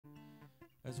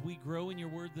As we grow in your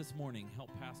word this morning, help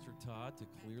Pastor Todd to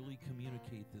clearly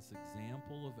communicate this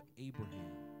example of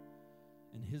Abraham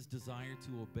and his desire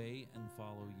to obey and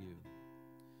follow you.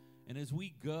 And as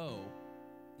we go,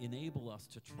 enable us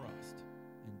to trust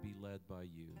and be led by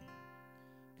you.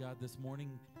 God, this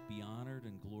morning, be honored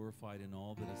and glorified in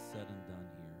all that is said and done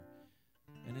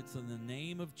here. And it's in the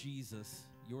name of Jesus,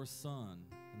 your Son,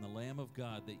 and the Lamb of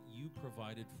God that you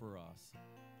provided for us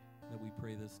that we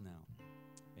pray this now.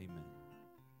 Amen.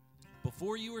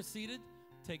 Before you are seated,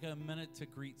 take a minute to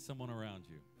greet someone around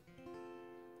you.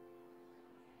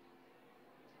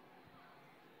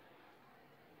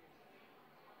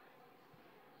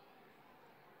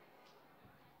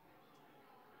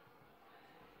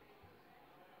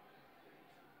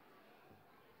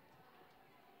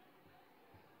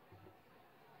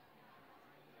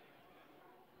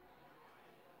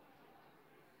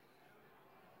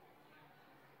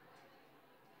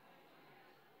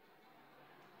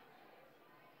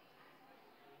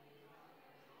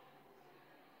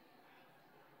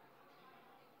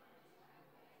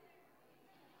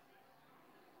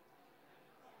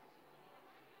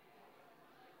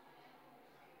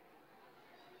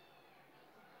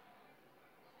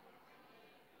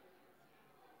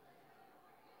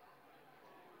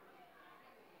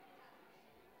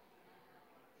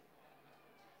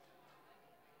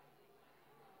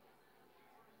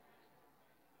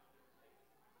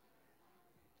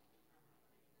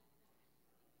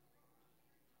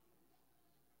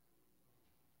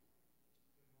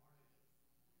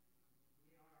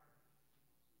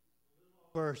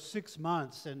 We're 6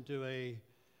 months into a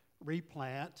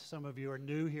replant. Some of you are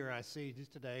new here, I see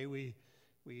today. We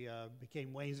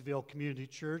became Waynesville Community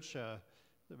Church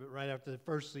right after the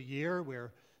first of the year.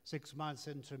 We're 6 months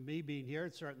into me being here.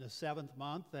 It's starting the 7th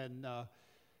month, and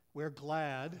we're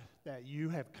glad that you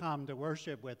have come to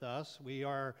worship with us. We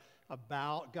are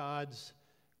about God's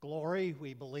glory.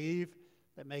 We believe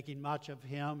that making much of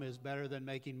Him is better than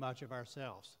making much of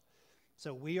ourselves.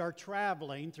 So we are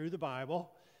traveling through the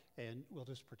Bible. And we'll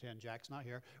just pretend Jack's not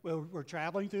here. We're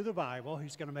traveling through the Bible.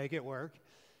 He's going to make it work.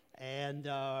 And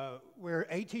we're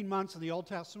 18 months in the Old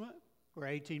Testament. We're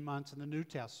 18 months in the New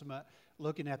Testament,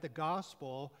 looking at the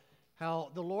gospel,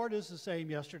 how the Lord is the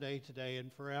same yesterday, today,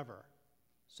 and forever.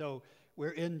 So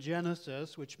we're in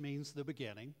Genesis, which means the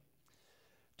beginning.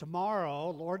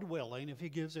 Tomorrow, Lord willing, if He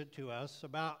gives it to us,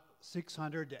 about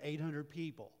 600 to 800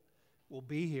 people will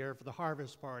be here for the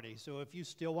harvest party. So if you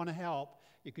still want to help,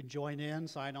 you can join in,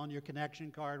 sign on your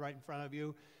connection card right in front of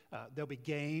you. There'll be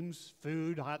games,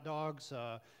 food, hot dogs,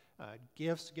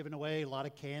 gifts given away, a lot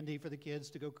of candy for the kids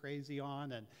to go crazy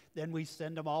on, and then we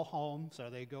send them all home, so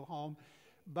they go home.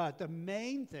 But the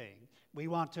main thing, we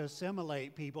want to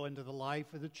assimilate people into the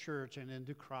life of the church and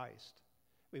into Christ.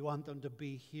 We want them to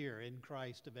be here in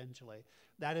Christ eventually.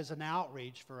 That is an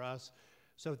outreach for us,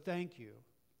 so thank you.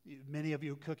 Many of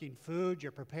you cooking food,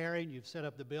 you're preparing, you've set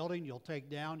up the building, you'll take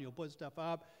down, you'll put stuff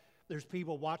up. There's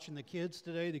people watching the kids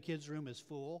today. The kids' room is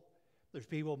full. There's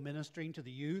people ministering to the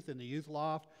youth in the youth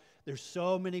loft. There's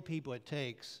so many people it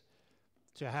takes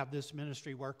to have this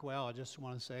ministry work well. I just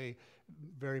want to say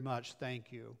very much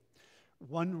thank you.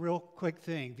 One real quick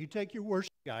thing. If you take your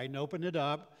worship guide and open it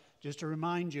up, just to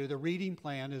remind you, the reading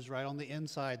plan is right on the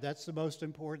inside. That's the most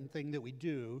important thing that we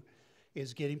do,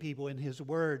 is getting people in His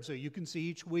Word. So you can see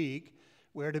each week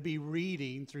where to be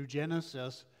reading through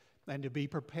Genesis and to be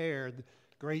prepared.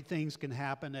 Great things can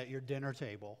happen at your dinner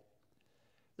table.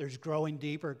 There's growing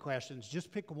deeper questions. Just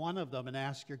pick one of them and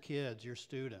ask your kids, your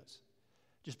students.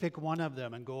 Just pick one of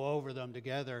them and go over them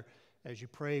together as you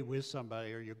pray with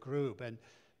somebody or your group. And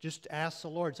just ask the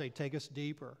Lord, say, take us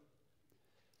deeper.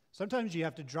 Sometimes you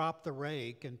have to drop the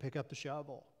rake and pick up the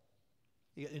shovel.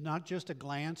 Not just a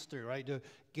glance through, right? To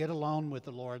get alone with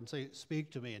the Lord and say,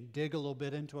 speak to me, and dig a little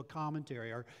bit into a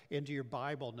commentary or into your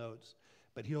Bible notes.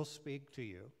 But He'll speak to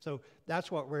you. So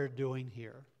that's what we're doing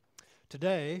here.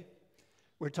 Today,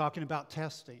 we're talking about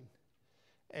testing.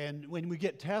 And when we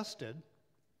get tested,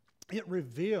 it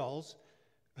reveals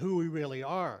who we really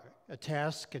are. A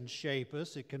test can shape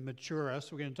us. It can mature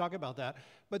us. We're going to talk about that.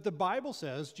 But the Bible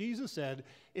says, Jesus said,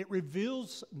 it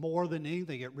reveals more than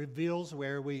anything. It reveals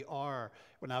where we are.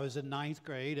 When I was in 9th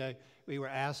grade, we were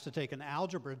asked to take an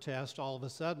algebra test all of a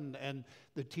sudden, and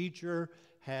the teacher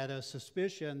had a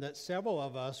suspicion that several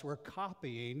of us were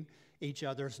copying each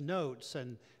other's notes.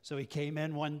 And so he came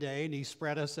in one day and he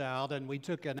spread us out, and we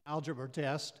took an algebra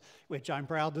test, which I'm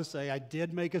proud to say I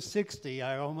did make a 60.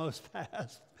 I almost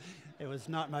passed. It was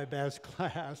not my best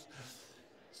class.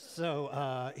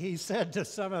 So he said to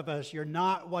some of us, you're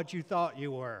not what you thought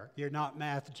you were. You're not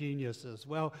math geniuses.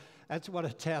 Well, that's what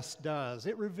a test does.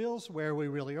 It reveals where we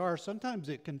really are. Sometimes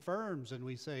it confirms and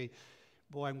we say,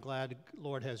 boy, I'm glad the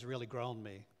Lord has really grown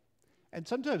me. And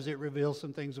sometimes it reveals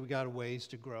some things we got a ways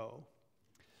to grow.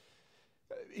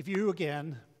 If you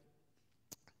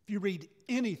read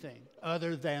anything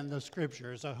other than the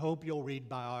scriptures, I hope you'll read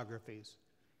biographies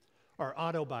or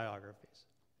autobiographies.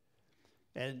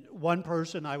 And one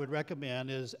person I would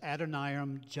recommend is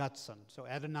Adoniram Judson. So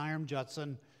Adoniram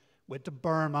Judson went to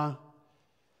Burma.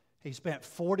 He spent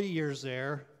 40 years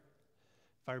there.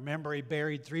 If I remember, he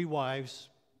buried 3 wives,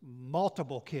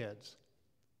 multiple kids,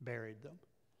 buried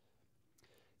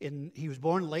them. He was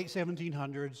born in the late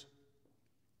 1700s.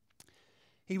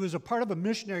 He was a part of a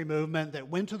missionary movement that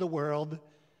went to the world,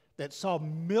 that saw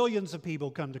millions of people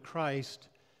come to Christ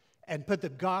and put the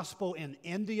gospel in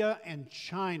India and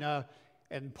China.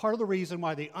 And part of the reason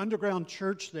why the underground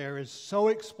church there is so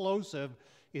explosive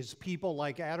is people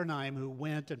like Adoniram who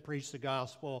went and preached the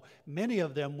gospel. Many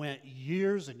of them went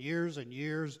years and years and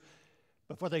years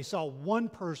before they saw one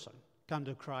person come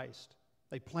to Christ.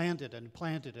 They planted and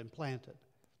planted and planted.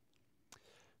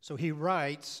 So he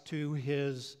writes to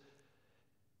his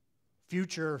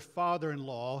future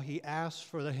father-in-law. He asked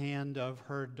for the hand of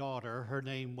her daughter. Her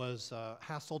name was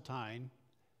Hasseltine.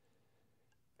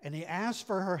 And he asked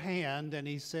for her hand, and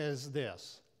he says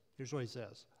this. Here's what he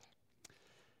says.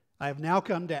 I have now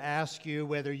come to ask you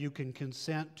whether you can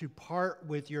consent to part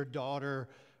with your daughter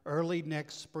early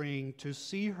next spring to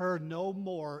see her no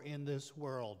more in this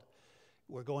world.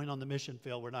 We're going on the mission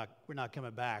field. We're not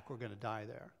coming back. We're going to die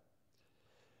there.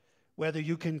 Whether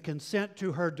you can consent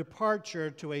to her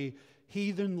departure to a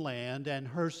heathen land and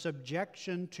her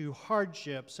subjection to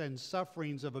hardships and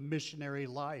sufferings of a missionary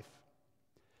life.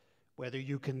 Whether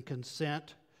you can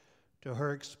consent to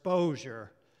her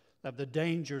exposure of the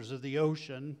dangers of the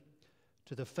ocean,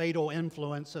 to the fatal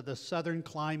influence of the southern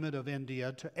climate of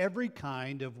India, to every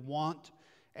kind of want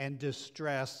and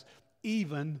distress,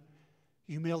 even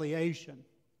humiliation.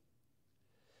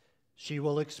 She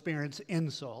will experience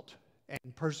insult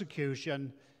and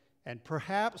persecution, and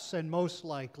perhaps and most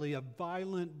likely a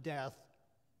violent death.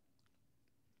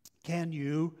 Can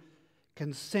you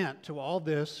consent to all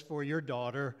this for your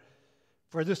daughter,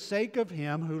 for the sake of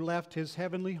him who left his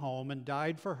heavenly home and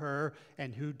died for her,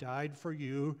 and who died for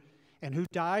you, and who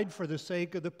died for the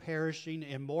sake of the perishing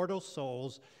immortal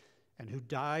souls, and who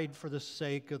died for the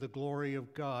sake of the glory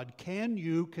of God? Can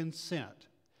you consent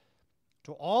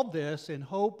to all this in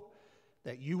hope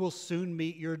that you will soon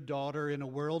meet your daughter in a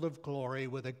world of glory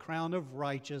with a crown of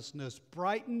righteousness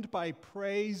brightened by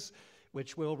praise,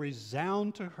 which will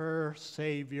resound to her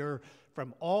Savior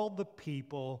from all the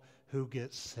people who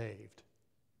get saved?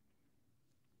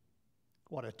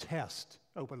 What a test.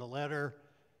 Open the letter.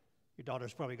 Your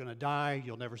daughter's probably going to die.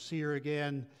 You'll never see her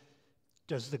again.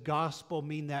 Does the gospel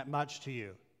mean that much to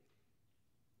you?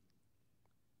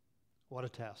 What a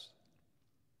test.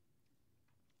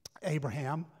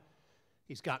 Abraham,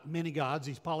 he's got many gods.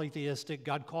 He's polytheistic.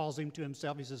 God calls him to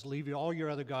himself. He says, leave all your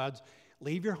other gods.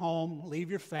 Leave your home. Leave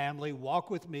your family. Walk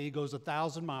with me. He goes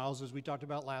 1,000 miles, as we talked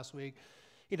about last week.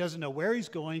 He doesn't know where he's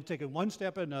going, taking one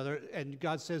step or another. And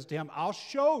God says to him, I'll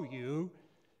show you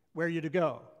where you're to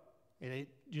go.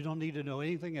 You don't need to know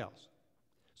anything else.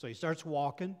 So he starts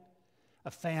walking.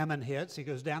 A famine hits. He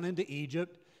goes down into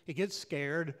Egypt. He gets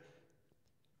scared.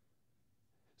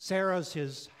 Sarah's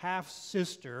his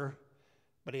half-sister,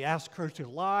 but he asks her to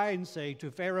lie and say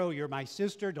to Pharaoh, you're my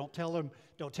sister. Don't tell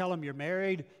him you're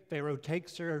married. Pharaoh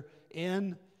takes her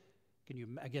in. Can you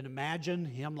again imagine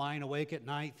him lying awake at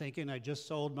night thinking, I just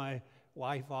sold my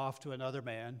wife off to another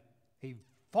man? He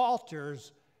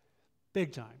falters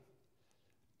big time.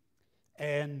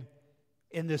 And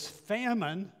in this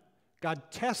famine, God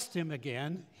tests him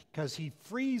again because he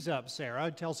frees up Sarah,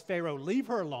 tells Pharaoh, leave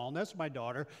her alone, that's my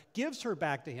daughter, gives her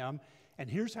back to him, and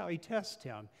here's how he tests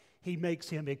him. He makes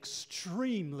him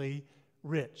extremely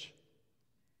rich.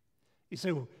 You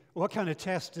say, well, what kind of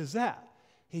test is that?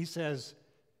 He says,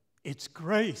 it's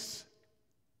grace.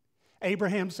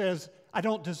 Abraham says, I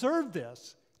don't deserve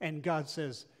this. And God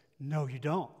says, no, you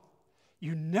don't.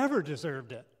 You never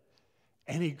deserved it.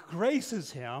 And he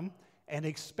graces him and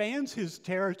expands his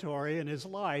territory and his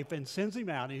life and sends him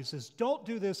out. And he says, don't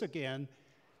do this again.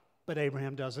 But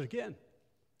Abraham does it again.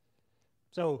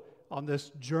 So on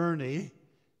this journey,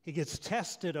 he gets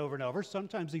tested over and over.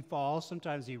 Sometimes he falls,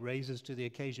 sometimes he raises to the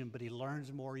occasion, but he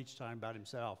learns more each time about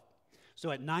himself. So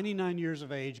at 99 years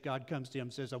of age, God comes to him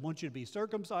and says, I want you to be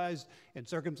circumcised and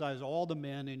circumcise all the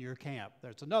men in your camp.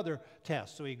 That's another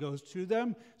test. So he goes to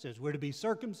them, says, we're to be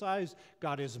circumcised.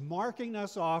 God is marking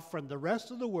us off from the rest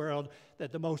of the world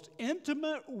that the most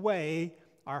intimate way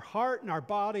our heart and our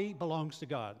body belongs to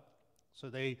God. So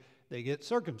they get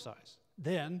circumcised.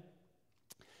 Then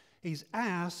he's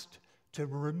asked to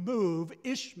remove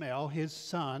Ishmael, his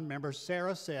son. Remember,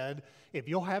 Sarah said, if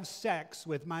you'll have sex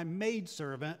with my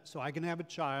maidservant so I can have a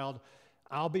child,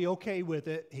 I'll be okay with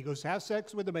it. He goes, have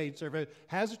sex with the maidservant,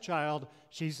 has a child.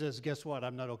 She says, guess what?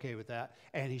 I'm not okay with that.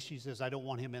 And she says, I don't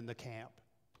want him in the camp.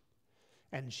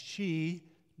 And she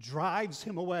drives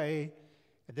him away.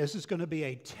 And this is going to be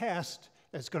a test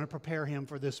that's going to prepare him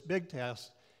for this big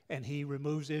test. And he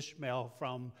removes Ishmael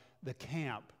from the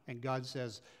camp. And God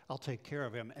says, I'll take care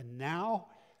of him. And now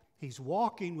he's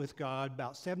walking with God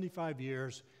about 75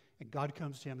 years. And God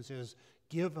comes to him and says,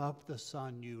 give up the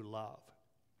son you love.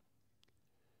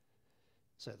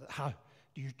 So how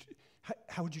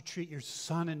would you treat your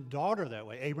son and daughter that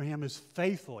way? Abraham is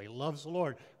faithful. He loves the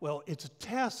Lord. Well, it's a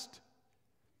test.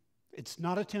 It's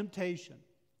not a temptation.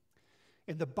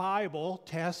 In the Bible,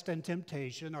 test and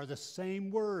temptation are the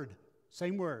same word.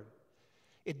 Same word.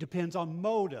 It depends on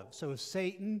motive. So if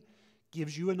Satan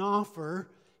gives you an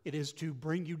offer, it is to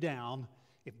bring you down.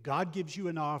 If God gives you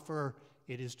an offer,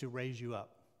 it is to raise you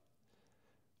up.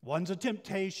 One's a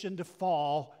temptation to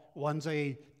fall. One's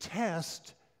a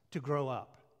test to grow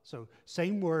up. So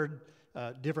same word,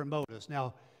 different motives.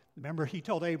 Now, remember he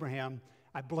told Abraham,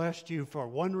 I blessed you for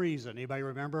one reason. Anybody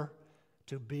remember?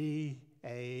 To be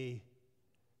a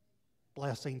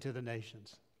blessing to the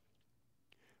nations.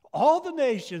 All the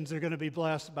nations are going to be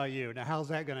blessed by you. Now, how's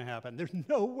that going to happen? There's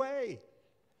no way.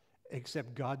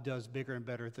 Except God does bigger and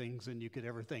better things than you could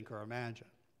ever think or imagine.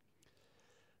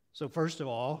 So first of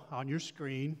all, on your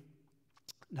screen,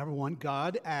 number one,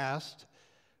 God asked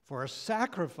for a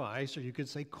sacrifice, or you could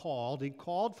say called. He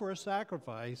called for a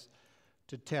sacrifice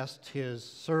to test his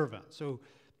servant. So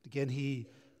again, he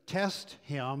tests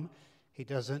him. He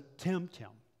doesn't tempt him.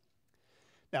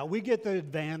 Now, we get the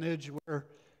advantage.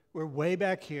 We're way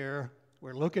back here.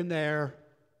 We're looking there.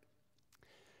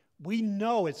 We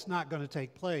know it's not going to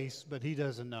take place, but he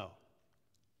doesn't know.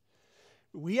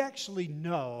 We actually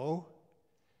know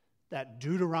that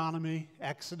Deuteronomy,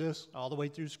 Exodus, all the way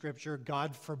through Scripture,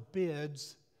 God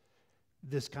forbids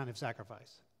this kind of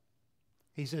sacrifice.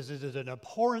 He says it is an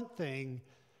abhorrent thing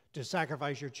to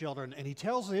sacrifice your children. And he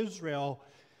tells Israel,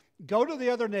 go to the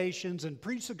other nations and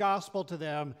preach the gospel to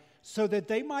them so that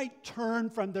they might turn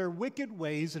from their wicked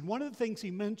ways. And one of the things he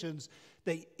mentions,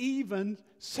 they even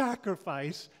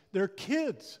sacrifice their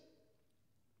kids.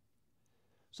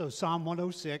 So Psalm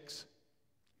 106,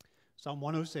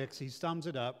 he sums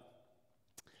it up.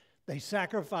 They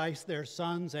sacrifice their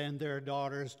sons and their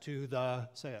daughters to the,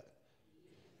 say it.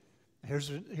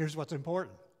 Here's what's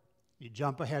important. You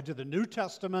jump ahead to the New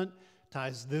Testament,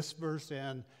 ties this verse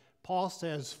in. Paul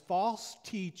says false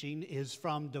teaching is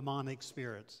from demonic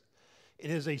spirits.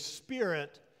 It is a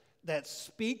spirit that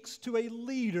speaks to a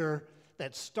leader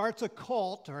that starts a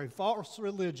cult or a false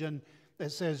religion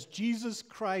that says Jesus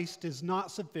Christ is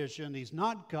not sufficient, he's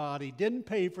not God, he didn't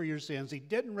pay for your sins, he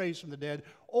didn't raise from the dead,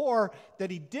 or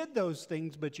that he did those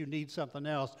things but you need something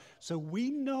else. So we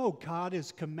know God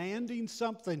is commanding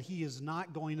something he is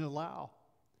not going to allow.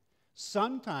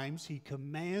 Sometimes he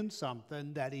commands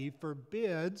something that he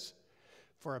forbids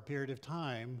for a period of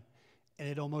time, and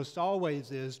it almost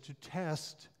always is to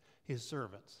test his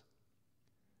servants.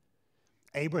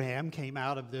 Abraham came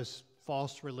out of this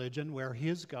false religion where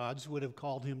his gods would have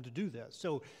called him to do this.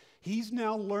 So he's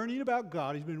now learning about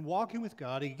God. He's been walking with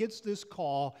God. He gets this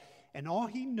call, and all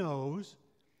he knows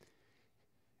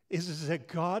is that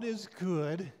God is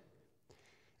good,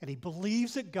 and he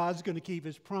believes that God's going to keep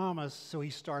his promise. So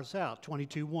he starts out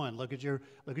 22:1. Look at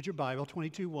your Bible,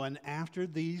 22:1. After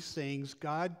these things,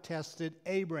 God tested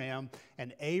Abraham,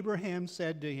 and Abraham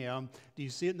said to him, do you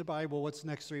see it in the Bible? What's the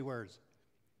next three words?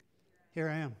 Here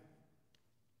I am.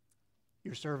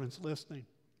 Your servant's listening.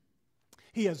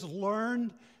 He has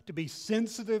learned to be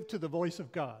sensitive to the voice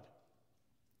of God.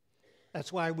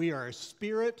 That's why we are a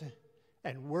Spirit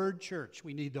and Word church.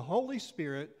 We need the Holy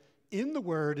Spirit in the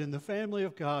Word, in the family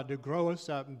of God, to grow us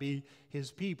up and be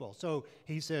his people. So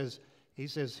he says,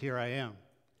 here I am.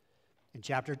 In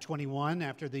chapter 21,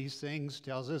 after these things,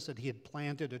 tells us that he had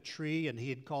planted a tree and he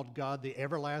had called God the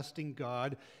everlasting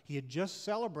God. He had just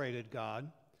celebrated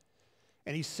God.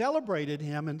 And he celebrated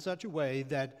him in such a way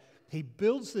that he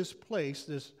builds this place,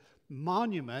 this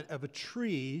monument of a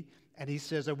tree, and he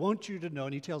says, I want you to know,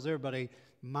 and he tells everybody,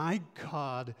 my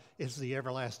God is the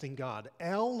everlasting God.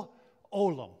 El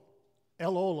Olam.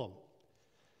 El Olam.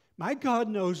 My God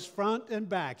knows front and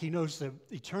back. He knows the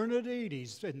eternity, and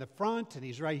He's in the front, and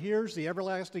He's right here. He's the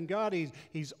everlasting God.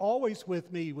 He's always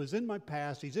with me. He was in my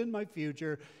past. He's in my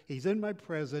future. He's in my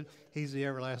present. He's the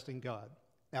everlasting God.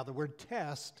 Now, the word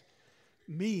test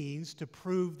means to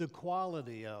prove the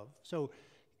quality of. So,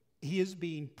 he is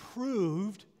being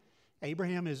proved.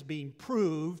 Abraham is being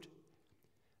proved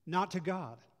not to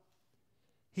God.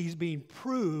 He's being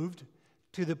proved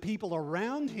to the people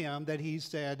around him that he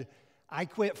said, I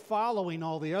quit following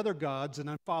all the other gods and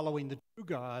I'm following the true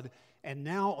God. And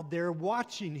now they're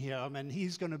watching him and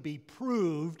he's going to be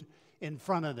proved in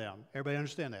front of them. Everybody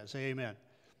understand that? Say amen.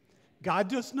 God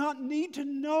does not need to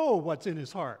know what's in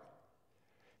his heart.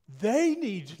 They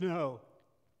need to know.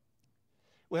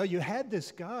 Well, you had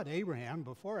this God, Abraham,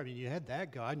 before. I mean, you had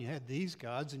that God, and you had these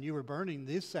gods, and you were burning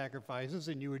these sacrifices,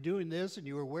 and you were doing this, and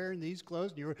you were wearing these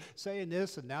clothes, and you were saying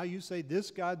this, and now you say this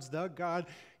God's the God.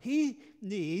 He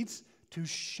needs to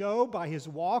show by his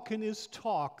walk and his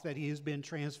talk that he has been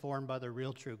transformed by the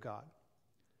real true God.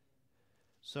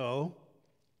 So,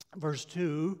 verse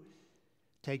 2,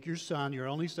 take your son, your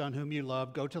only son whom you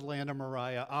love, go to the land of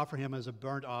Moriah, offer him as a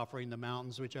burnt offering the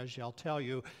mountains which I shall tell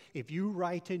you. If you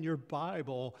write in your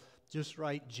Bible, just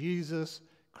write Jesus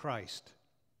Christ.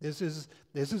 This is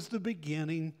the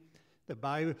beginning.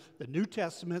 The New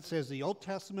Testament says the Old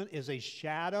Testament is a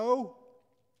shadow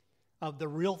of the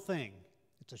real thing.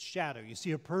 It's a shadow. You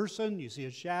see a person, you see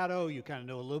a shadow, you kind of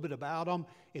know a little bit about them.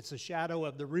 It's a shadow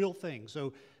of the real thing.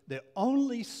 So the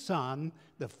only Son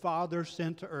the Father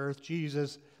sent to earth,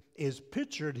 Jesus, is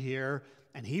pictured here,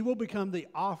 and he will become the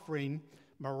offering.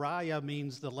 Moriah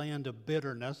means the land of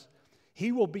bitterness.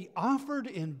 He will be offered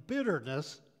in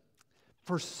bitterness,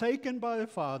 forsaken by the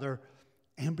Father,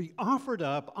 and be offered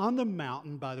up on the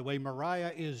mountain. By the way,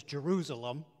 Moriah is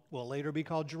Jerusalem, will later be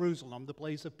called Jerusalem, the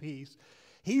place of peace.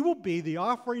 He will be the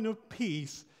offering of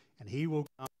peace, and he will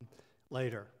come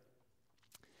later.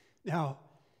 Now,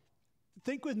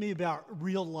 think with me about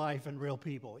real life and real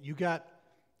people. You got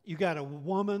a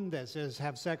woman that says,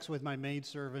 have sex with my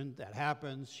maidservant. That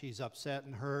happens. She's upset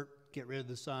and hurt. Get rid of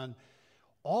the son.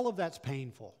 All of that's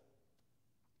painful.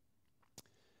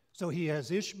 So he has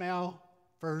Ishmael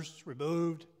first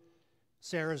removed.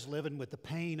 Sarah's living with the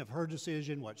pain of her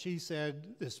decision, what she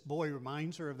said. This boy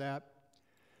reminds her of that.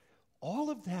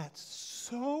 All of that's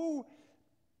so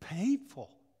painful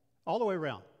all the way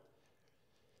around.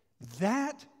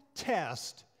 That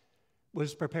test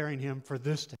was preparing him for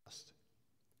this test.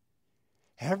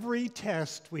 Every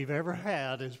test we've ever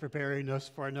had is preparing us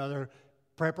for another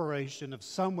preparation of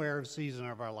somewhere of season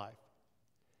of our life.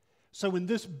 So when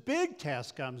this big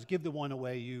test comes, give the one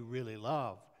away you really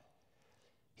love.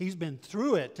 He's been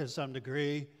through it to some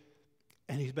degree,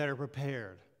 and he's better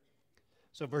prepared.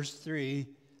 So verse 3,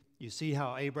 you see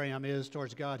how Abraham is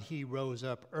towards God. He rose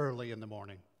up early in the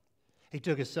morning. He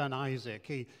took his son Isaac.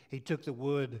 He took the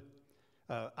wood.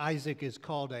 Isaac is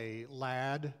called a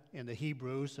lad in the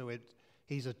Hebrew, so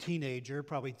he's a teenager,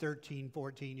 probably 13,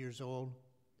 14 years old.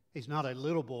 He's not a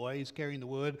little boy. He's carrying the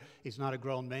wood. He's not a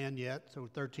grown man yet, so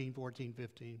 13, 14,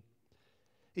 15.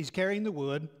 He's carrying the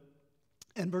wood.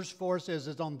 And verse 4 says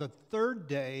that on the third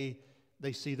day,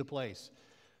 they see the place.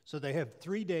 So they have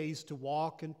 3 days to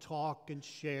walk and talk and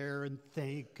share and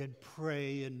think and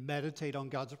pray and meditate on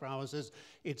God's promises.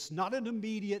 It's not an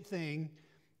immediate thing.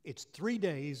 It's 3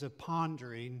 days of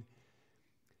pondering.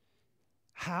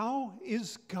 How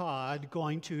is God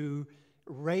going to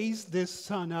raise this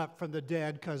son up from the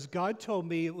dead? Because God told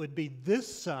me it would be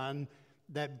this son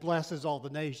that blesses all the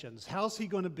nations. How's he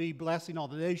going to be blessing all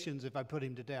the nations if I put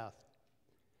him to death?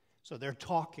 So they're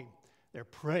talking, they're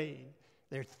praying,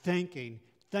 they're thinking.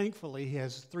 Thankfully, he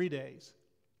has 3 days.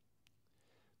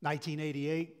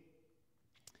 1988,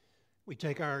 we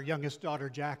take our youngest daughter,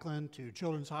 Jacqueline, to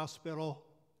Children's Hospital,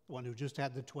 the one who just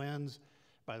had the twins.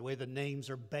 By the way, the names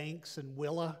are Banks and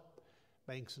Willa.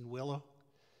 Banks and Willa.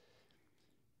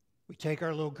 We take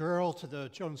our little girl to the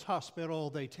Children's Hospital.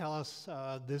 They tell us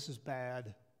this is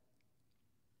bad.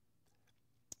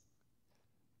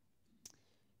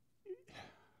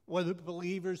 One of the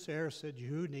believers there said,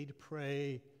 you need to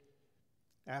pray.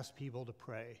 Ask people to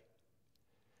pray.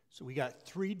 So we got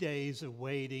 3 days of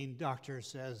waiting. Doctor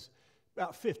says,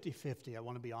 about 50-50, I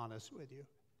want to be honest with you.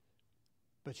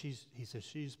 But he says,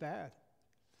 she's bad.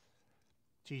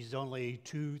 She's only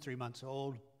 2-3 months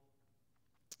old.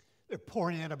 They're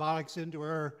pouring antibiotics into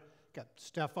her, got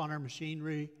stuff on her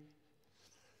machinery.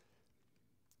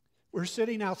 We're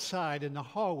sitting outside in the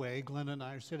hallway. Glenn and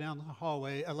I are sitting out in the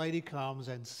hallway. A lady comes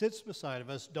and sits beside of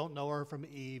us. Don't know her from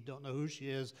Eve. Don't know who she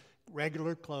is.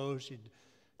 Regular clothes.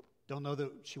 Don't know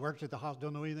that she worked at the hospital.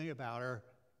 Don't know anything about her.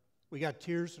 We got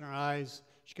tears in our eyes.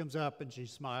 She comes up and she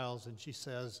smiles and she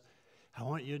says, I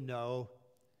want you to know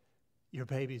your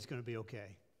baby's going to be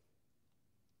okay.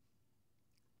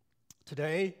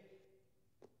 Today,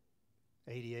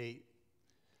 88.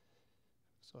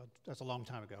 So that's a long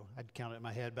time ago. I'd count it in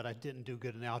my head, but I didn't do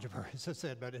good in algebra, as I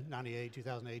said, but in 98,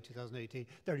 2008, 2018,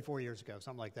 34 years ago,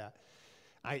 something like that.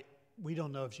 We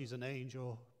don't know if she's an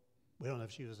angel. We don't know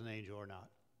if she was an angel or not.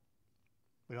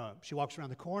 We don't know. She walks around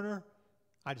the corner.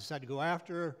 I decide to go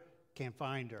after her. Can't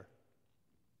find her.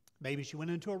 Maybe she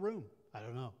went into a room. I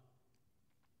don't know.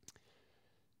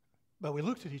 But we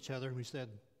looked at each other and we said,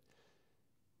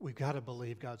 we've got to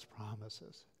believe God's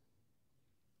promises.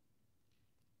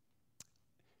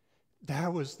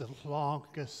 That was the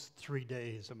longest 3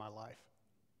 days of my life.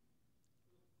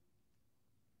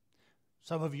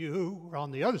 Some of you were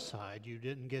on the other side. You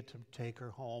didn't get to take her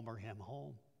home or him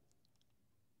home.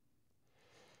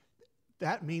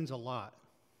 That means a lot.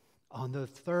 On the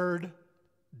third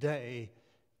day,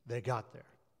 they got there.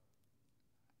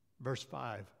 Verse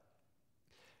 5.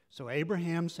 So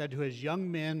Abraham said to his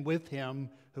young men with him,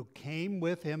 who came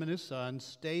with him and his son,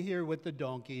 stay here with the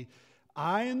donkey.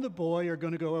 I and the boy are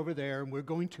going to go over there, and we're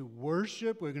going to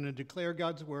worship. We're going to declare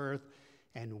God's worth,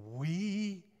 and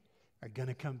we are going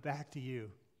to come back to you.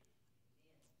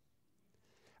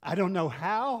 I don't know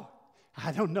how.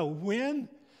 I don't know when.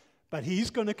 But he's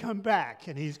going to come back,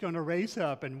 and he's going to raise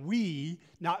up, and we,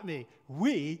 not me,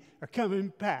 we are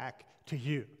coming back to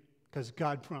you because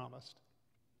God promised.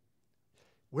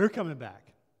 We're coming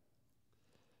back.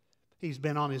 He's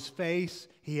been on his face.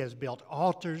 He has built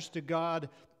altars to God.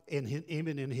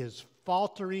 Even in his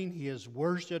faltering, he has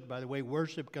worshiped. By the way,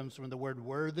 worship comes from the word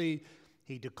worthy.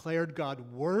 He declared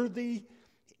God worthy.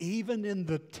 Even in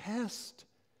the test,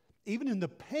 even in the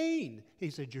pain, he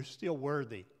said, you're still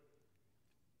worthy.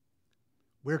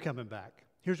 We're coming back.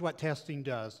 Here's what testing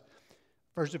does.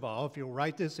 First of all, if you'll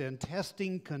write this in,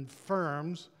 testing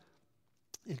confirms.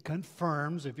 It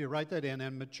confirms, if you write that in,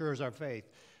 and matures our faith.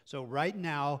 So right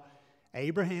now,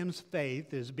 Abraham's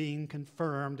faith is being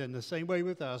confirmed in the same way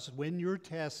with us. When you're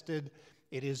tested,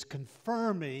 it is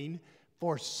confirming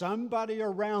for somebody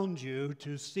around you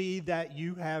to see that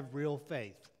you have real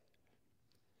faith.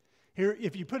 Here,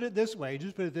 if you put it this way,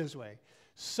 just put it this way.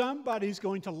 Somebody's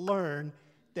going to learn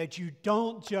that you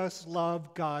don't just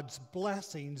love God's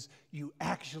blessings, you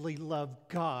actually love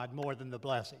God more than the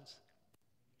blessings.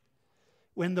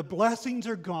 When the blessings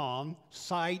are gone,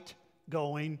 sight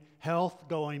going, health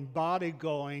going, body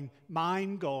going,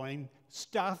 mind going,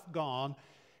 stuff gone,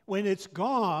 when it's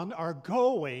gone or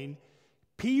going,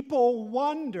 people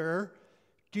wonder,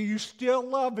 do you still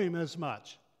love him as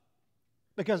much?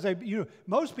 Because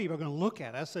most people are going to look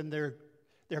at us and they're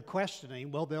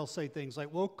questioning. Well, they'll say things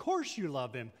like, well, of course you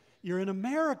love him. You're in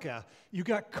America. You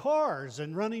got cars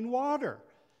and running water.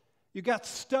 You got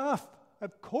stuff.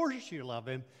 Of course you love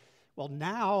him. Well,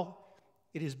 now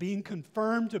it is being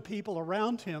confirmed to people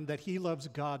around him that he loves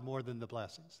God more than the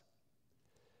blessings.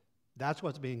 That's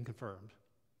what's being confirmed.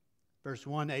 Verse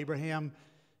 1, Abraham,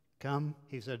 come.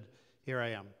 He said, here I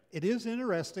am. It is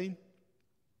interesting.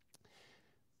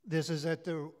 This is at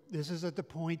the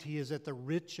point he is at the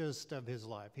richest of his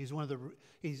life. He's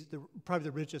probably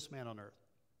the richest man on earth.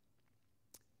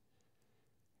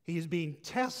 He is being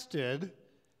tested.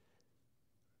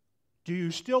 Do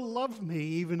you still love me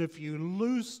even if you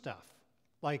lose stuff,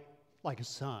 like a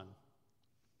son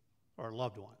or a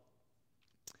loved one?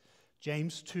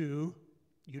 James 2,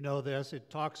 you know this.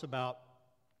 It talks about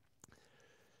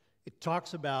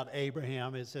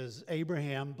Abraham. It says,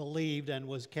 Abraham believed and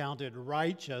was counted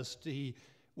righteous. He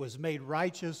was made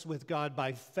righteous with God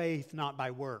by faith, not by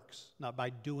works, not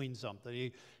by doing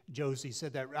something. Josie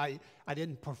said that, I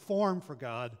didn't perform for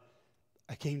God.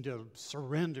 I came to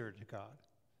surrender to God.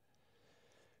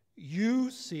 You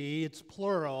see, it's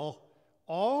plural,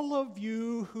 all of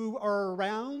you who are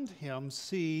around him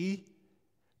see,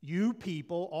 you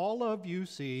people, all of you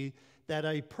see, that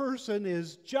a person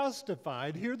is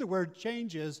justified. Here the word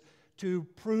changes to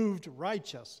proved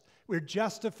righteous. We're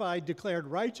justified, declared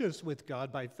righteous with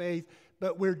God by faith,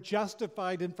 but we're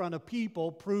justified in front of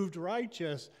people, proved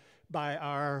righteous by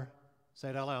our, say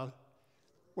it out loud,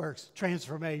 works,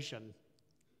 transformation.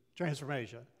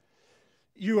 Transformation.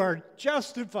 You are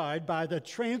justified by the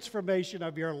transformation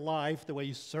of your life, the way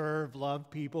you serve, love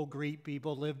people, greet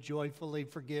people, live joyfully,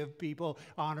 forgive people,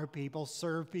 honor people,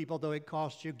 serve people, though it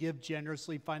costs you, give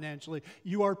generously financially.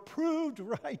 You are proved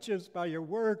righteous by your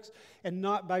works and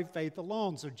not by faith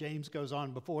alone. So James goes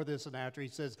on before this and after. He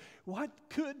says, what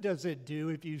good does it do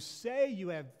if you say you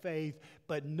have faith,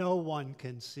 but no one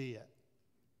can see it?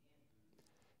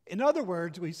 In other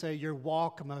words, we say your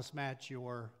walk must match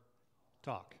your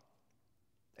talk.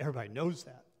 Everybody knows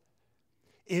that.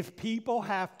 If people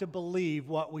have to believe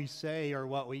what we say or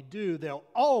what we do, they'll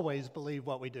always believe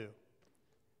what we do.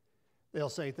 They'll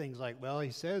say things like, well,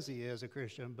 he says he is a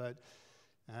Christian, but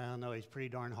I don't know, he's pretty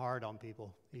darn hard on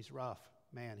people. He's rough.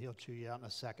 Man, he'll chew you out in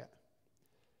a second.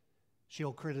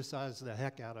 She'll criticize the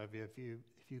heck out of you if you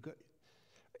go.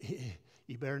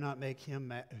 You better not make him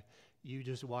mad. You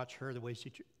just watch her the way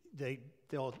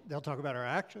they'll talk about her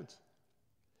actions.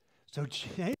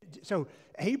 So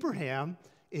Abraham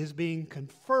is being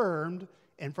confirmed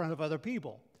in front of other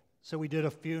people. So we did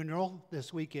a funeral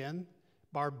this weekend.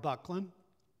 Barb Buckland,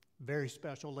 very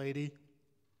special lady.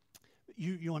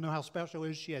 You want to know how special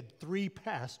it is? She had 3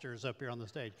 pastors up here on the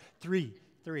stage. Three.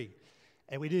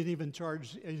 And we didn't even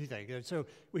charge anything. So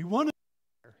we wanted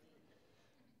her.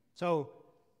 So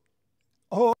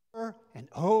over and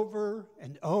over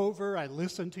and over, I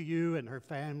listened to you and her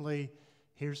family.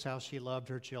 Here's how she loved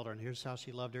her children. Here's how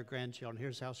she loved her grandchildren.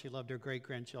 Here's how she loved her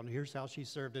great-grandchildren. Here's how she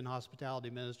served in hospitality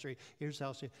ministry. Here's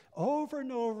how she, over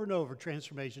and over and over,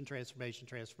 transformation.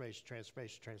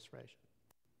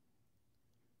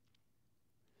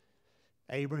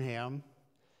 Abraham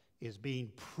is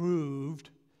being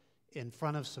proved in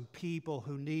front of some people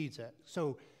who needs it.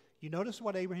 So you notice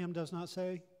what Abraham does not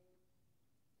say?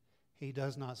 He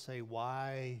does not say,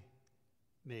 why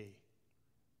me?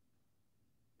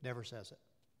 Never says it.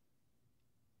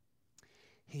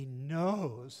 He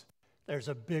knows there's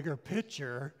a bigger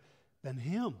picture than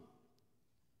him.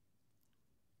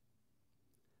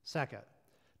 Second,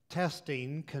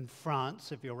 testing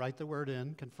confronts, if you'll write the word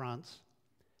in, confronts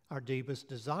our deepest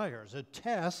desires. A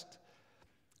test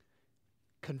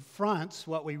confronts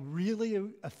what we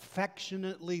really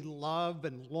affectionately love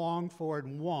and long for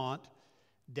and want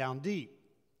down deep.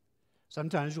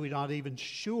 Sometimes we're not even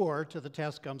sure till the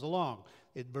test comes along.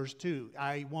 In verse 2,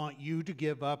 I want you to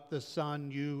give up the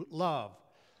son you love.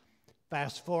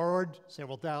 Fast forward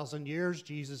several thousand years,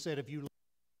 Jesus said, if you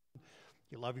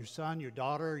love your son, your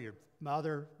daughter, your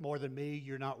mother more than me,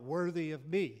 you're not worthy of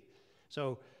me.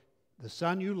 So the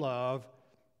son you love,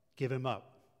 give him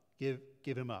up. Give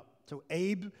him up. So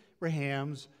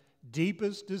Abraham's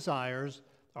deepest desires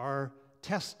are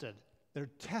tested. They're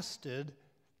tested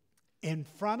in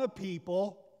front of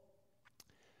people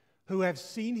who have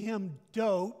seen him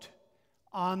dote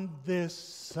on this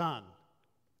son.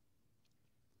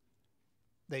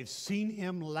 They've seen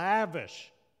him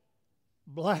lavish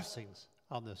blessings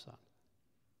on this son.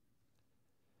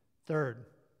 Third,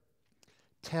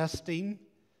 testing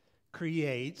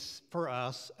creates for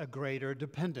us a greater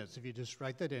dependence. If you just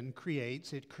write that in,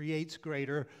 it creates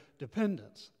greater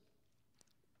dependence.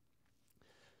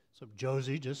 So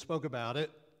Josie just spoke about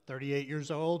it, 38 years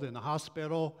old in the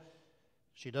hospital.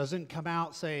 She doesn't come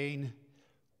out saying,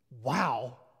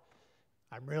 wow,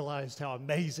 I realized how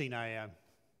amazing I am.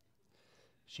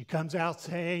 She comes out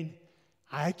saying,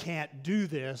 I can't do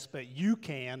this, but you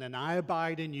can, and I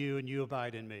abide in you, and you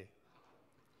abide in me.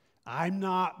 I'm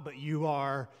not, but you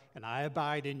are, and I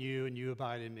abide in you, and you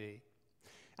abide in me.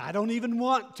 I don't even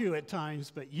want to at times,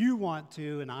 but you want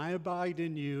to, and I abide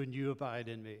in you, and you abide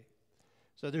in me.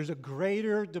 So there's a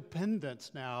greater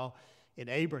dependence now in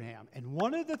Abraham. And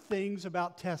one of the things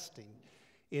about testing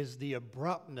is the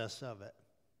abruptness of it.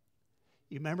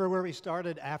 You remember where we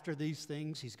started after these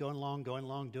things? He's going along,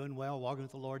 doing well, walking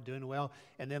with the Lord, doing well,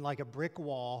 and then like a brick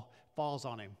wall falls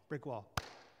on him. Brick wall.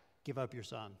 Give up your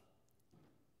son.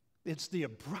 It's the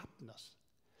abruptness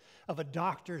of a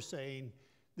doctor saying,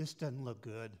 this doesn't look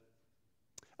good.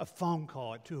 A phone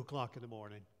call at 2 o'clock in the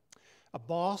morning. A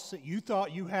boss that you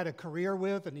thought you had a career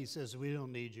with, and he says, we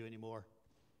don't need you anymore.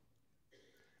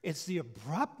 It's the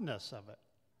abruptness of it.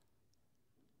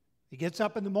 He gets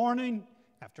up in the morning.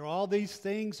 After all these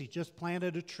things, he just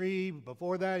planted a tree.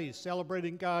 Before that, he's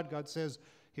celebrating God. God says,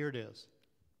 here it is.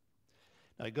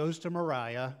 Now he goes to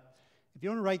Moriah. If you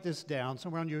want to write this down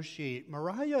somewhere on your sheet,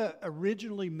 Moriah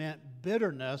originally meant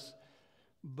bitterness,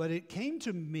 but it came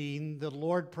to mean the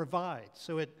Lord provides.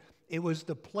 So it was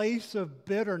the place of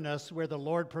bitterness where the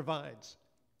Lord provides.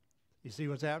 You see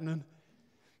what's happening?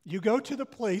 You go to the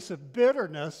place of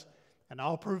bitterness, and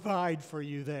I'll provide for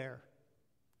you there.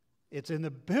 It's in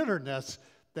the bitterness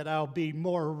that I'll be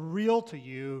more real to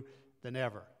you than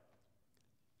ever.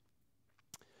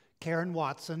 Karen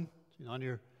Watson, she's on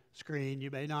your screen.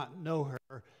 You may not know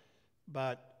her,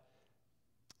 but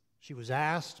she was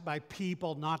asked by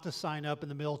people not to sign up in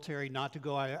the military, not to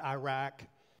go to Iraq.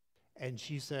 And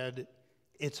she said,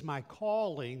 it's my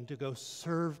calling to go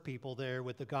serve people there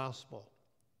with the gospel.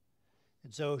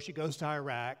 And so she goes to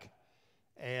Iraq,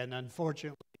 and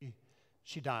unfortunately,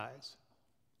 she dies.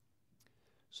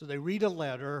 So they read a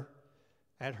letter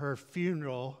at her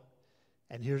funeral,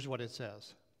 and here's what it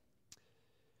says.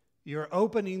 You're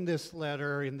opening this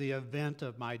letter in the event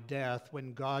of my death.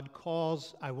 When God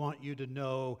calls, I want you to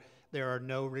know there are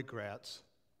no regrets.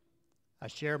 I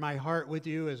share my heart with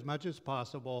you as much as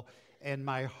possible, and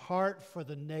my heart for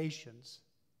the nations.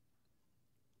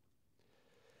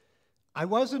 I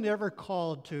wasn't ever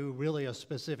called to really a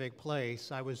specific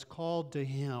place. I was called to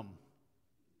Him.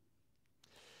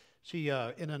 She,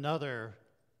 in another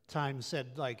time,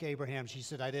 said, like Abraham, she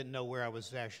said, I didn't know where I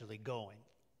was actually going.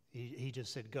 He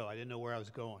just said, go. I didn't know where I was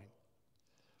going.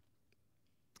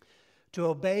 To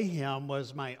obey Him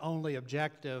was my only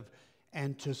objective,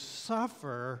 and to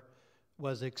suffer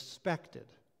was expected.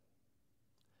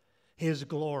 His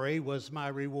glory was my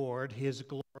reward. His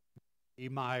glory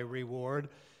my reward.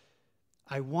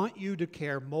 I want you to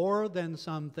care more than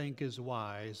some think is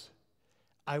wise.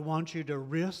 I want you to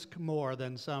risk more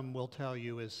than some will tell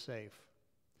you is safe.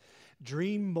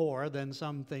 Dream more than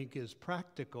some think is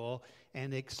practical,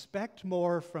 and expect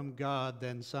more from God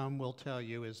than some will tell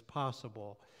you is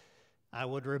possible. I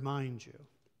would remind you,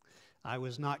 I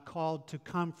was not called to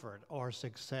comfort or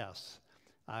success.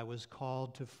 I was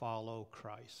called to follow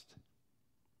Christ.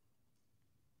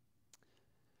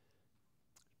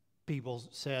 People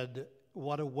said,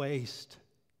 what a waste.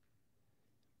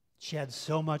 She had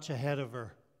so much ahead of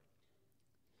her.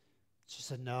 She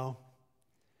said, no,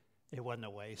 it wasn't a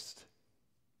waste.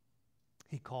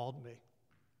 He called me.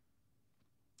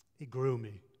 He grew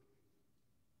me.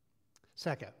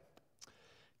 Second,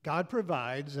 God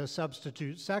provides a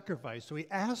substitute sacrifice. So He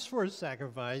asks for a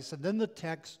sacrifice, and then the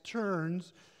text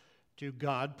turns to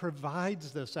God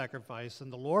provides the sacrifice,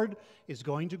 and the Lord is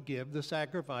going to give the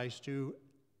sacrifice to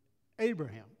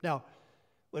Abraham. Now,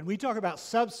 when we talk about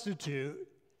substitute,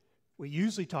 we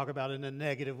usually talk about it in a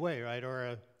negative way, right? Or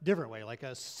a different way, like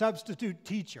a substitute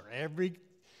teacher.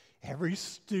 Every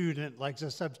student likes a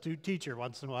substitute teacher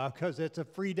once in a while because it's a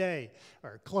free day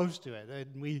or close to it.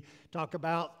 And we talk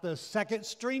about the second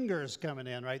stringers coming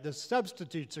in, right? The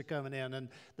substitutes are coming in, and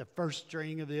the first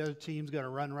string of the other team's going to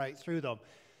run right through them.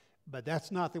 But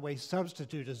that's not the way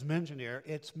substitute is mentioned here.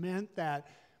 It's meant that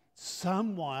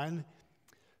someone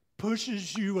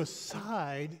pushes you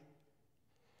aside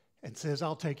and says,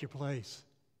 I'll take your place.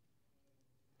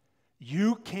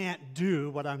 You can't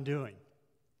do what I'm doing.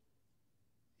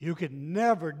 You could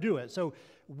never do it. So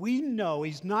we know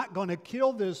He's not going to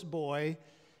kill this boy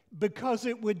because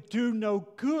it would do no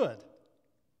good.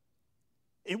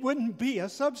 It wouldn't be a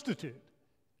substitute.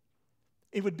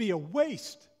 It would be a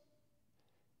waste.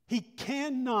 He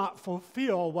cannot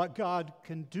fulfill what God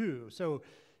can do. So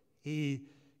God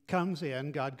comes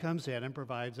in and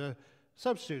provides a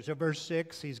substitute. So verse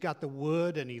 6, He's got the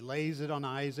wood and He lays it on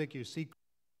Isaac. You see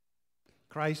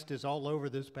Christ is all over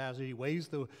this passage. He lays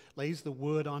the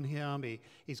wood on him.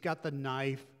 He's got the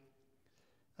knife.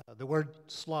 The word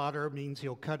slaughter means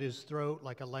He'll cut his throat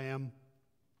like a lamb.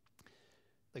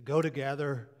 They go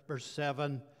together. Verse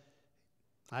 7,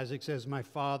 Isaac says, my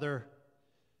father.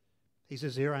 He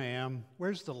says, here I am.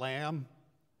 Where's the lamb?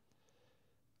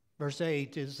 Verse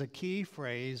 8 is the key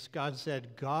phrase. God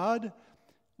said, God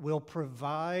will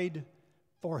provide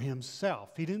for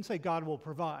Himself. He didn't say God will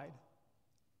provide.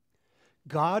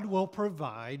 God will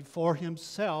provide for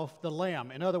Himself the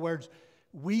lamb. In other words,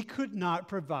 we could not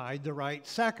provide the right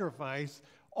sacrifice.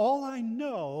 All I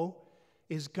know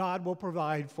is God will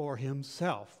provide for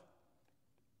Himself.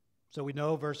 So we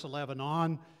know verse 11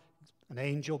 on, an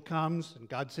angel comes, and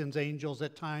God sends angels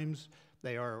at times.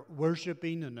 They are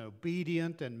worshiping and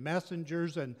obedient and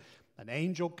messengers, and an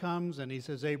angel comes and he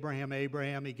says, Abraham,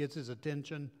 Abraham. He gets his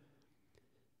attention.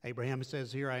 Abraham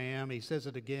says, here I am. He says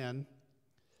it again.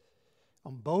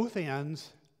 On both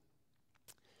ends,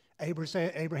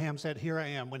 Abraham said, here I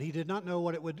am. When he did not know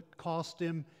what it would cost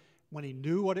him, when he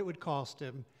knew what it would cost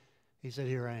him, he said,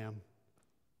 here I am.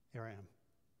 Here I am.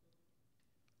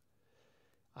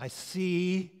 I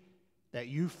see that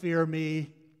you fear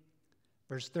me.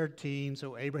 Verse 13,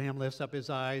 so Abraham lifts up his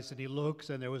eyes and he looks,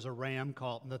 and there was a ram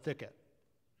caught in the thicket.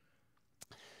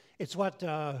 It's what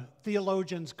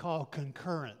theologians call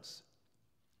concurrence.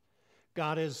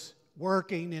 God is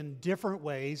working in different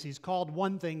ways. He's called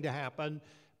one thing to happen,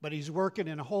 but He's working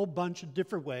in a whole bunch of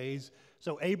different ways.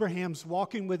 So Abraham's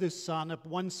walking with his son up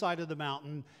one side of the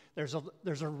mountain. There's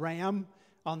a ram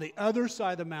on the other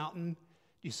side of the mountain. Do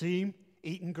you see him?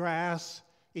 Eating grass,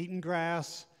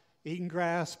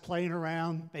 playing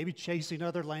around, maybe chasing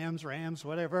other lambs, rams,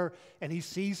 whatever. And he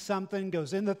sees something,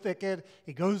 goes in the thicket.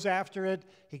 He goes after it.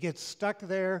 He gets stuck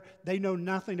there. They know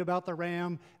nothing about the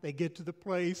ram. They get to the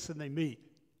place and they meet.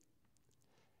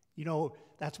 You know,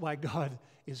 that's why God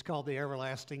is called the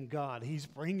everlasting God. He's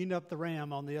bringing up the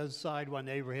ram on the other side when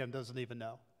Abraham doesn't even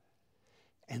know.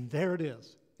 And there it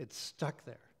is. It's stuck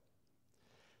there.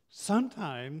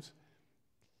 Sometimes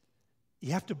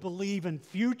you have to believe in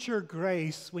future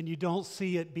grace when you don't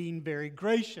see it being very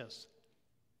gracious.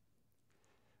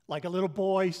 Like a little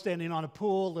boy standing on a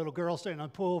pool, little girl standing on a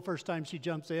pool, first time she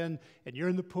jumps in, and you're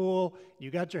in the pool,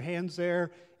 you got your hands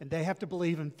there, and they have to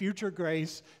believe in future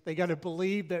grace. They got to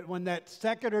believe that when that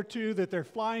second or two that they're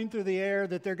flying through the air,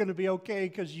 that they're going to be okay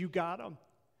because you got them.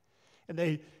 And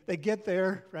they get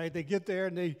there, right? They get there,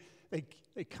 and they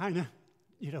kind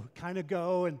of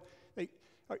go, and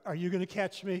are you going to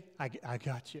catch me? I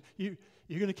got you.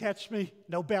 You're going to catch me?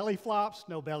 No belly flops?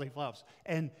 No belly flops.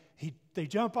 And they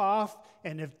jump off,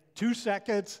 and if 2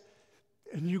 seconds,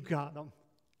 and you got them.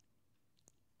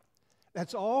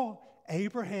 That's all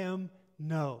Abraham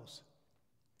knows.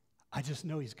 I just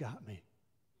know he's got me.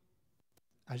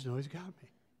 I just know he's got me.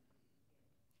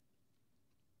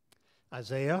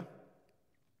 Isaiah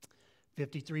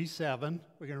 53:7.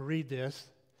 We're going to read this.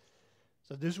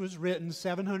 So this was written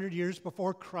 700 years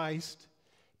before Christ.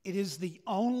 It is the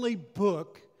only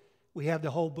book, we have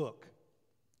the whole book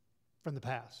from the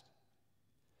past.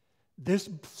 This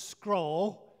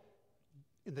scroll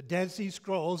in the Dead Sea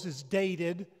Scrolls is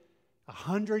dated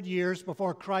 100 years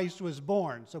before Christ was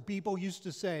born. So people used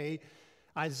to say,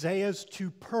 Isaiah's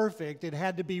too perfect. It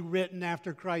had to be written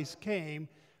after Christ came.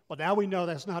 Well, now we know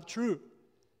that's not true.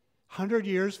 100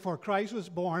 years before Christ was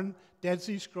born, Dead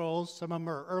Sea Scrolls, some of them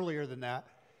are earlier than that.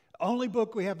 Only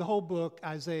book, we have the whole book,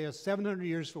 Isaiah, 700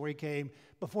 years before he came,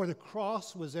 before the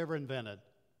cross was ever invented.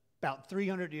 About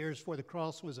 300 years before the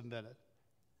cross was invented.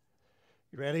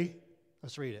 You ready?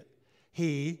 Let's read it.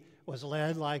 He was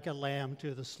led like a lamb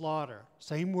to the slaughter.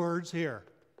 Same words here.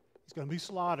 He's going to be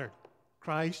slaughtered.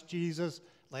 Christ, Jesus,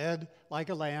 led like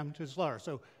a lamb to the slaughter.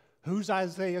 So who's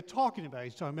Isaiah talking about?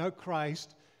 He's talking about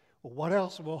Christ. Well, what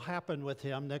else will happen with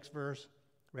him? Next verse.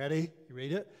 Ready? You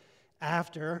read it?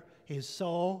 After his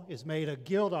soul is made a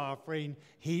guilt offering,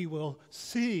 he will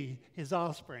see his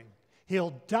offspring.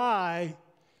 He'll die,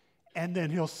 and then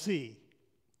he'll see.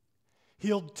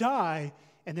 He'll die,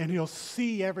 and then he'll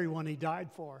see everyone he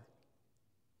died for.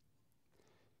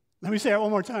 Let me say it one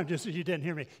more time, just so you didn't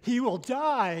hear me. He will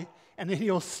die, and then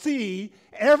he'll see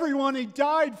everyone he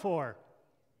died for.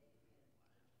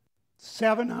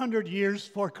 700 years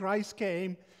before Christ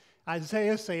came,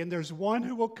 Isaiah is saying there's one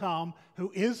who will come,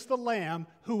 who is the Lamb,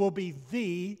 who will be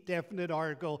the, definite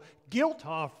article, guilt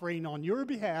offering on your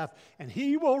behalf, and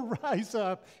he will rise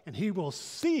up, and he will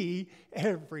see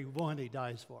everyone he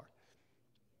dies for.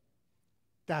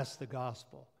 That's the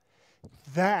gospel.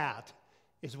 That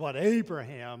is what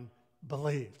Abraham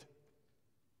believed.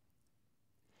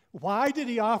 Why did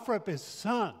he offer up his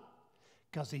son?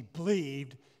 Because he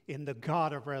believed in the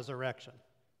God of resurrection.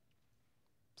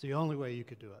 It's the only way you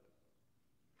could do it.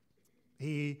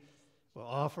 He will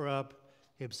offer up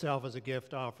himself as a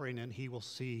gift offering, and he will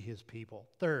see his people.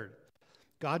 Third,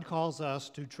 God calls us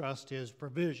to trust his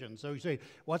provision. So you say,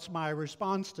 what's my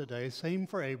response today? Same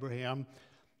for Abraham.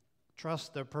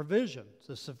 Trust the provision,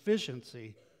 the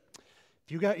sufficiency.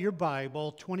 If you got your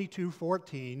Bible,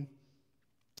 22:14,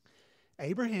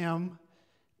 Abraham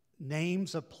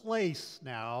names a place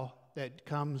now that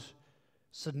comes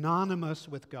synonymous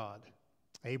with God.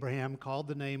 Abraham called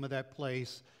the name of that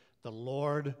place, the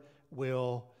Lord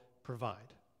will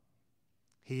provide.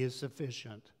 He is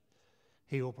sufficient.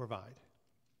 He will provide.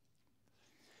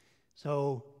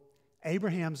 So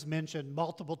Abraham's mentioned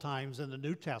multiple times in the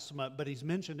New Testament, but he's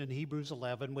mentioned in Hebrews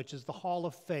 11, which is the hall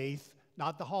of faith,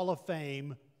 not the hall of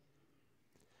fame.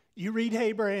 You read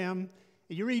Abraham,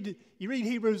 you read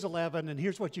Hebrews 11, and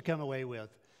here's what you come away with.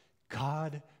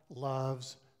 God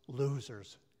loves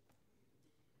losers.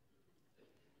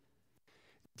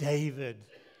 David,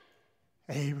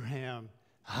 Abraham,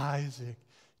 Isaac,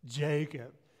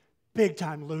 Jacob,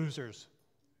 big-time losers.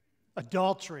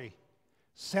 Adultery,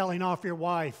 selling off your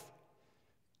wife,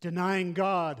 denying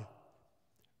God,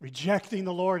 rejecting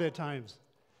the Lord at times.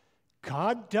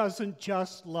 God doesn't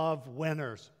just love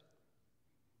winners.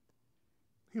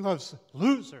 He loves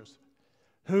losers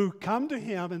who come to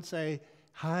him and say,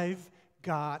 I've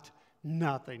got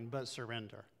nothing but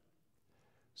surrender.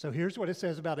 So here's what it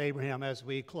says about Abraham as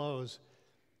we close.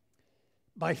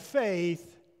 By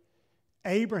faith,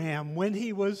 Abraham, when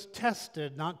he was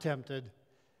tested, not tempted,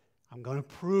 I'm going to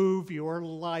prove your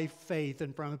life faith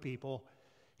in front of people.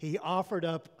 He offered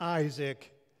up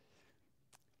Isaac.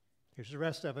 Here's the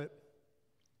rest of it.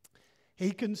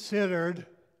 He considered,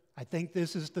 I think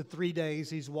this is the 3 days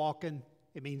he's walking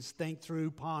It means think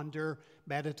through, ponder,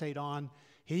 meditate on.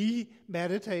 He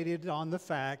meditated on the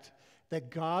fact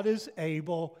that God is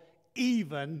able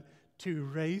even to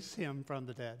raise him from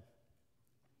the dead.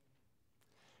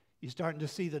 You're starting to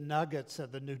see the nuggets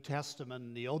of the New Testament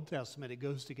and the Old Testament. It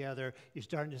goes together. You're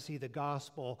starting to see the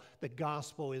gospel. The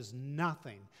gospel is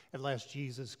nothing unless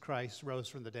Jesus Christ rose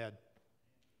from the dead.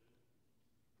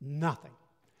 Nothing.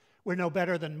 We're no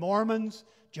better than Mormons,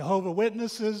 Jehovah's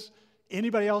Witnesses,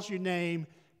 anybody else you name.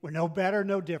 We're no better,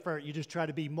 no different. You just try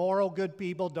to be moral, good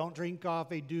people. Don't drink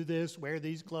coffee, do this, wear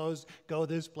these clothes, go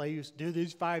this place, do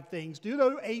these 5 things, do the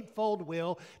 8-fold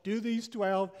will, do these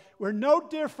 12. We're no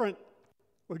different.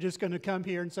 We're just going to come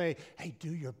here and say, hey,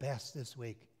 do your best this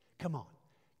week. Come on,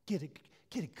 get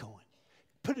it going.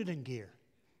 Put it in gear.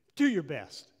 Do your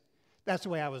best. That's the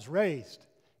way I was raised.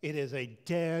 It is a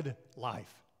dead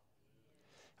life.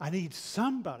 I need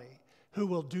somebody who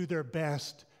will do their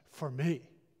best for me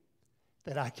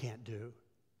that I can't do.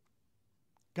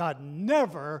 God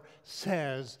never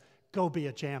says, go be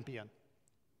a champion.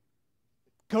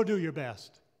 Go do your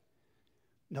best.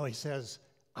 No, he says,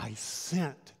 I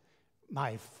sent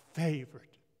my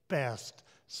favorite, best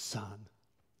son.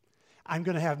 I'm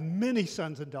going to have many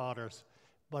sons and daughters,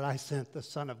 but I sent the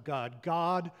Son of God,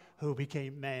 God who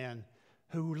became man,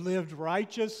 who lived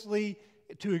righteously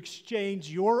to exchange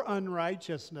your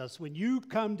unrighteousness. When you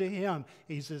come to him,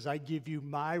 he says, I give you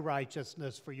my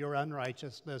righteousness for your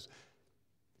unrighteousness.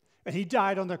 And he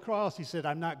died on the cross. He said,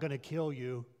 I'm not going to kill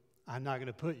you. I'm not going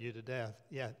to put you to death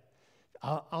yet.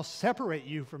 I'll separate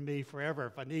you from me forever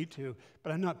if I need to,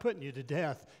 but I'm not putting you to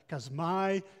death because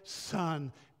my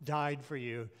son died for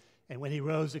you. And when he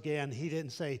rose again, he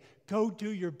didn't say, go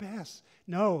do your best.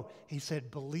 No, he said,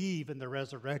 believe in the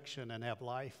resurrection and have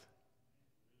life.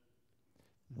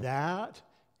 That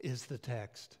is the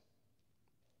text.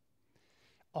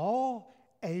 All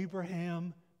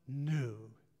Abraham knew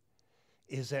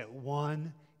is that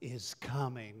one is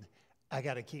coming. I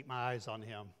got to keep my eyes on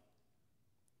him.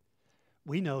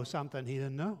 We know something he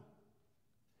didn't know.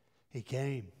 He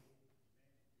came.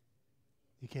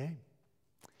 He came.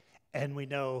 And we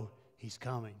know he's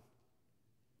coming.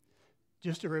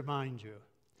 Just to remind you,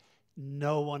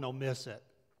 no one will miss it.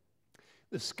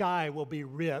 The sky will be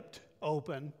ripped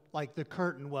open like the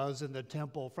curtain was in the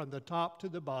temple from the top to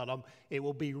the bottom. It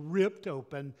will be ripped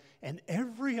open, and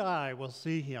every eye will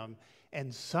see him.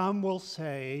 And some will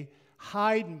say,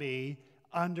 hide me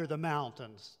under the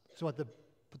mountains.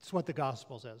 That's what the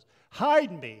gospel says.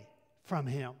 Hide me from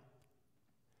him.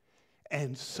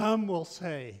 And some will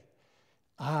say,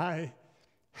 I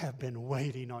have been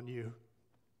waiting on you.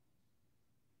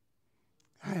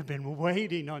 I have been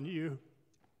waiting on you.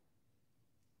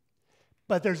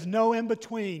 But there's no in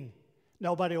between.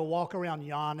 Nobody will walk around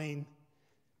yawning.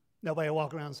 Nobody will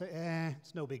walk around and say,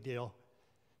 it's no big deal.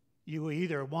 You will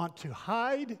either want to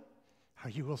hide or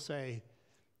you will say,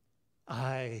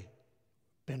 I've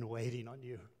been waiting on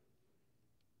you.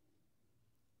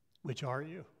 Which are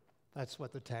you? That's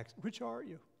what the text, which are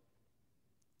you?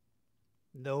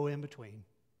 No in between.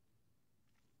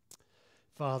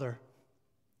 Father,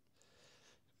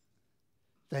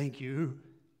 thank you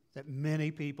that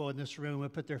many people in this room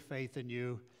have put their faith in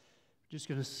you. We're just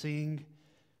going to sing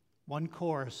one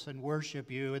chorus and worship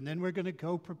you, and then we're going to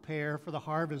go prepare for the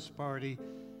harvest party.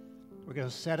 We're going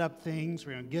to set up things.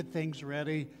 We're going to get things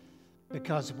ready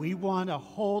because we want a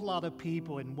whole lot of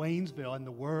people in Waynesville and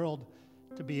the world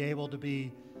to be able to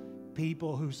be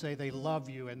people who say they love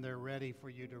you and they're ready for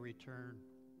you to return.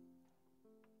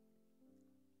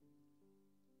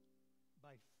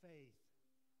 By faith.